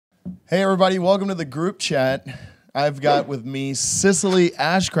Hey everybody, welcome to the group chat. I've got with me Cicely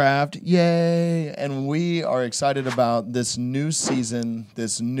Ashcraft, yay! And we are excited about this new season,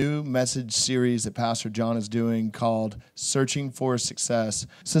 this new message series that Pastor John is doing called Searching for Success.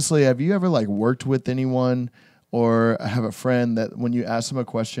 Cicely, have you ever worked with anyone or have a friend that when you ask them a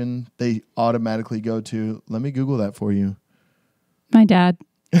question, they automatically go to, let me Google that for you? My dad.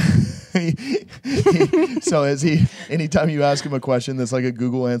 So is he, anytime you ask him a question that's like a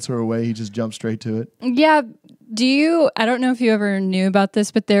Google answer away, he just jumps straight to it? Yeah. I don't know if you ever knew about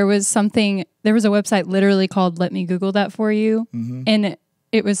this, but there was a website literally called Let Me Google That For You. Mm-hmm. And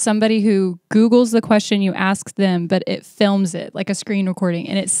it was somebody who Googles the question you ask them, but it films it like a screen recording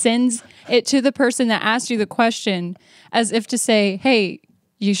and it sends it to the person that asked you the question as if to say, hey,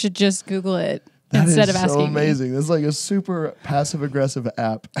 you should just Google it. Instead of asking so amazing. It's like a super passive-aggressive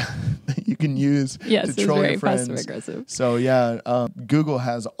app that you can use to troll your friends. Passive-aggressive. So yeah, Google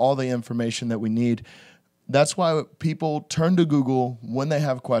has all the information that we need. That's why people turn to Google when they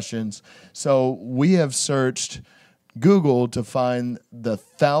have questions. So we have searched Google to find the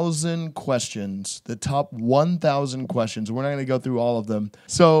 1,000 questions, the top 1,000 questions. We're not going to go through all of them.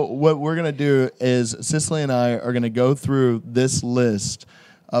 So what we're going to do is Cicely and I are going to go through this list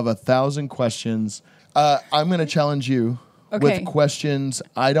of 1,000 questions. I'm going to challenge you with questions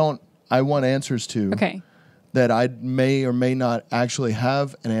I want answers to. Okay. That I may or may not actually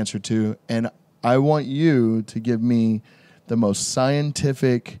have an answer to, and I want you to give me the most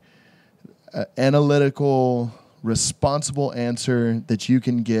scientific, analytical, responsible answer that you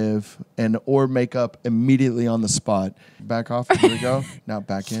can give or make up immediately on the spot. Back off. Here we go. Now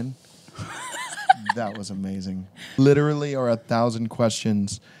back in. That was amazing. Literally are 1,000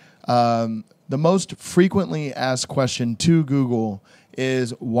 questions. The most frequently asked question to Google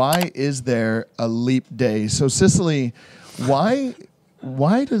is, why is there a leap day? So Cicely, why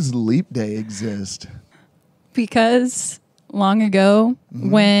does leap day exist? Because long ago,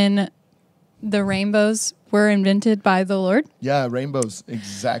 when the rainbows were invented by the Lord. Yeah, rainbows,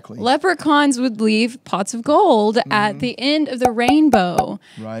 exactly. Leprechauns would leave pots of gold at the end of the rainbow.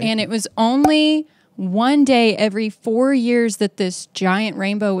 Right. And it was only one day every 4 years that this giant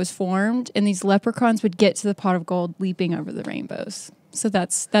rainbow was formed, and these leprechauns would get to the pot of gold leaping over the rainbows. So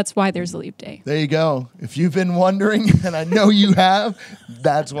that's why there's a leap day. There you go. If you've been wondering, and I know you have,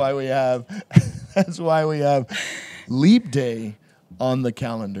 that's why we have leap day on the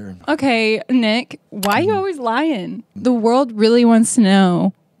calendar. Okay, Nick, why are you always lying? The world really wants to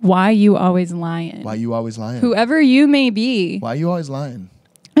know why you always lying. Why you always lying? Whoever you may be. Why you always lying?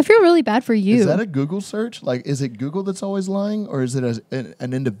 I feel really bad for you. Is that a Google search? Is it Google that's always lying, or is it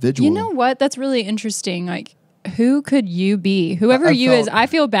an individual? You know what? That's really interesting. Who could you be? Whoever you is, I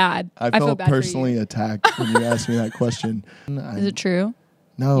feel bad. I felt personally attacked when you asked me that question. Is it true?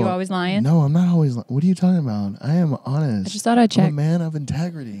 No. You always lying? No, I'm not always lying. What are you talking about? I am honest. I just thought I'd check. I'm a man of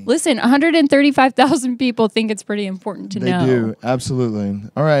integrity. Listen, 135,000 people think it's pretty important to know. They do, absolutely.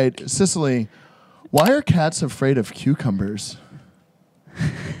 All right, Cicely, why are cats afraid of cucumbers?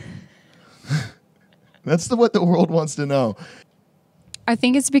 That's what the world wants to know. I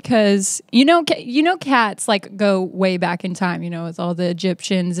think it's because cats go way back in time. With all the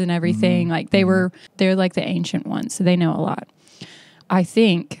Egyptians and everything. They're like the ancient ones, so they know a lot. I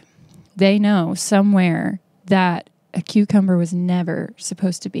think they know somewhere that a cucumber was never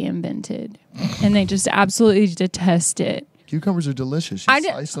supposed to be invented, and they just absolutely detest it. Cucumbers are delicious. You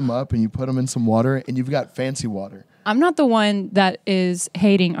slice them up and you put them in some water, and you've got fancy water. I'm not the one that is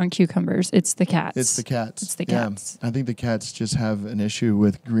hating on cucumbers. It's the cats. It's the cats. It's the cats. I think the cats just have an issue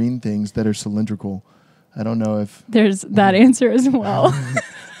with green things that are cylindrical. I don't know if... There's that answer as well.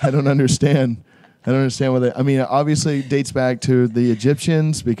 I don't understand. Obviously it dates back to the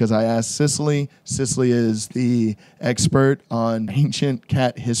Egyptians because I asked Cicely. Cicely is the expert on ancient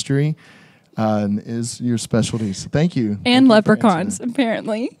cat history. Is your specialty. So thank you. And leprechauns,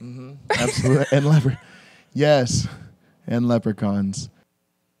 apparently. Mm-hmm. Absolutely. Yes, and leprechauns.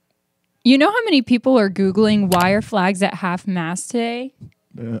 You know how many people are Googling why are flags at half-mast today?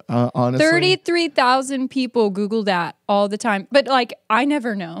 Honestly, 33,000 people Google that all the time. But I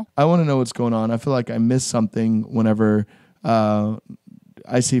never know. I want to know what's going on. I feel like I miss something whenever I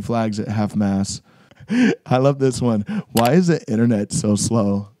see flags at half-mast. I love this one. Why is the internet so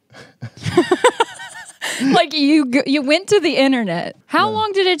slow? You went to the internet. How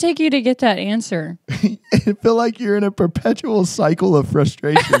long did it take you to get that answer? I feel like you're in a perpetual cycle of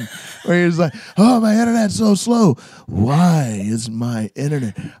frustration where you're just like, oh, my internet's so slow. Why is my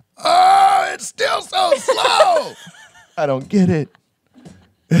internet? Oh, it's still so slow. I don't get it.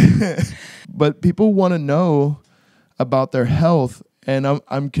 But people want to know about their health and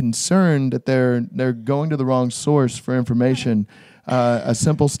I'm concerned that they're going to the wrong source for information. A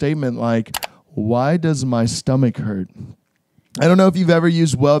simple statement like, "Why does my stomach hurt?" I don't know if you've ever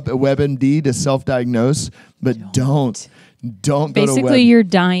used WebMD to self-diagnose, but don't go to Basically, you're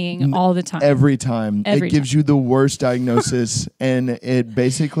dying all the time. every time. It gives you the worst diagnosis, and it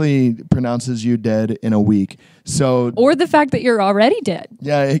basically pronounces you dead in a week. So, or the fact that you're already dead.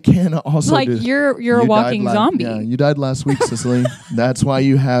 yeah, it can also Like you're a walking zombie. Yeah, you died last week, Cicely. That's why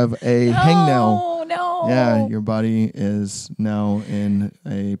you have a hangnail. Oh no! Yeah, your body is now in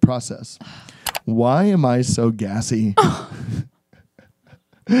a process. Why am I so gassy?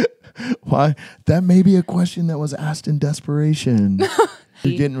 Why? That may be a question that was asked in desperation.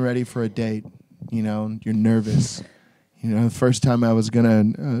 You're getting ready for a date. You know, you're nervous. You know, the first time I was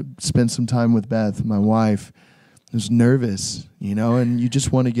going to spend some time with Beth, my wife, I was nervous, you know, and you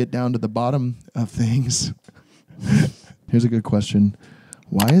just want to get down to the bottom of things. Here's a good question.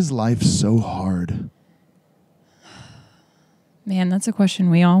 Why is life so hard? Man, that's a question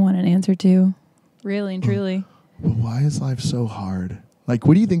we all want an answer to. Really and truly. But why is life so hard? Like,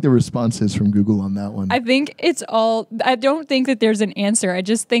 what do you think the response is from Google on that one? I think it's all, I don't think that there's an answer. I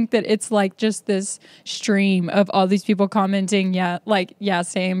just think that it's like just this stream of all these people commenting, yeah, like, yeah,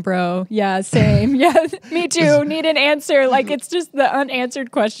 same, bro. Yeah, same. Yeah, me too. Need an answer. Like, it's just the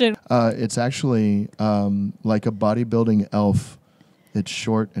unanswered question. It's actually like a bodybuilding elf. It's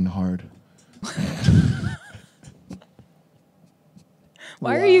short and hard.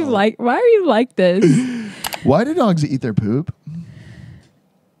 Why are you like this? Why do dogs eat their poop?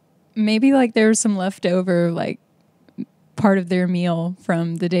 Maybe like there was some leftover like part of their meal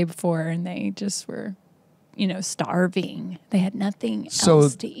from the day before and they just were, you know, starving. They had nothing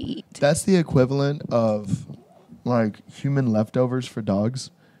else to eat. That's the equivalent of like human leftovers for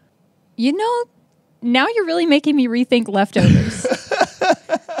dogs. You know, now you're really making me rethink leftovers.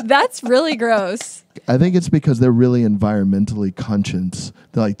 That's really gross. I think it's because they're really environmentally conscious.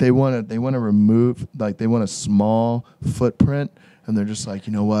 They're like they want to remove, like they want a small footprint, and they're just like,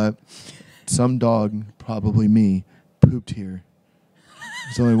 you know what? Some dog, probably me, pooped here.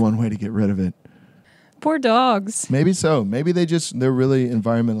 There's only one way to get rid of it. Poor dogs. Maybe so. Maybe they're really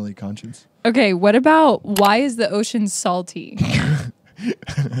environmentally conscious. Okay, what about why is the ocean salty?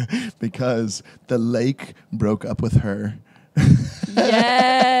 Because the lake broke up with her.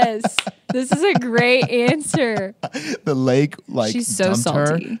 Yes. This is a great answer. The lake, like, she's so dumped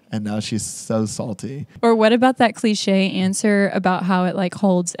salty. her, and now she's so salty. Or what about that cliche answer about how it like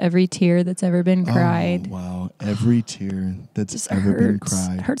holds every tear that's ever been cried? Oh, wow. Every tear that's Just ever been hurts.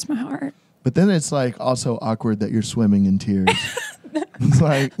 cried. It hurts my heart. But then it's like also awkward that you're swimming in tears. It's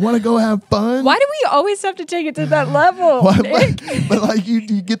like, want to go have fun? Why do we always have to take it to that level? But like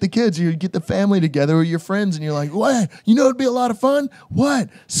you get the kids, you get the family together with your friends, and you're like, what? You know, it'd be a lot of fun. What?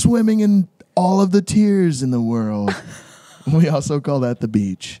 Swimming in all of the tears in the world. We also call that the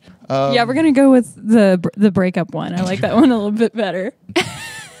beach. Yeah, we're gonna go with the breakup one. I like that one a little bit better.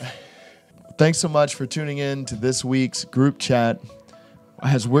 Thanks so much for tuning in to this week's group chat.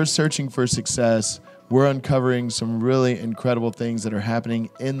 As we're searching for success, we're uncovering some really incredible things that are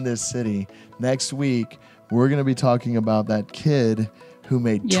happening in this city. Next week, we're going to be talking about that kid who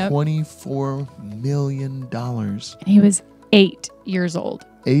made $24 million. And he was 8 years old.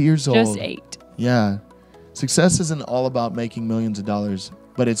 8 years old. Just 8. Yeah. Success isn't all about making millions of dollars,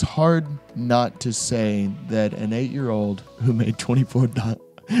 but it's hard not to say that an 8-year-old who made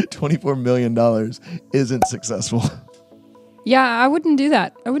 $24 million isn't successful. Yeah, I wouldn't do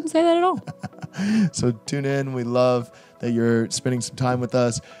that. I wouldn't say that at all. So tune in. We love that you're spending some time with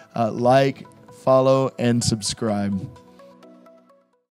us. Like, follow, and subscribe.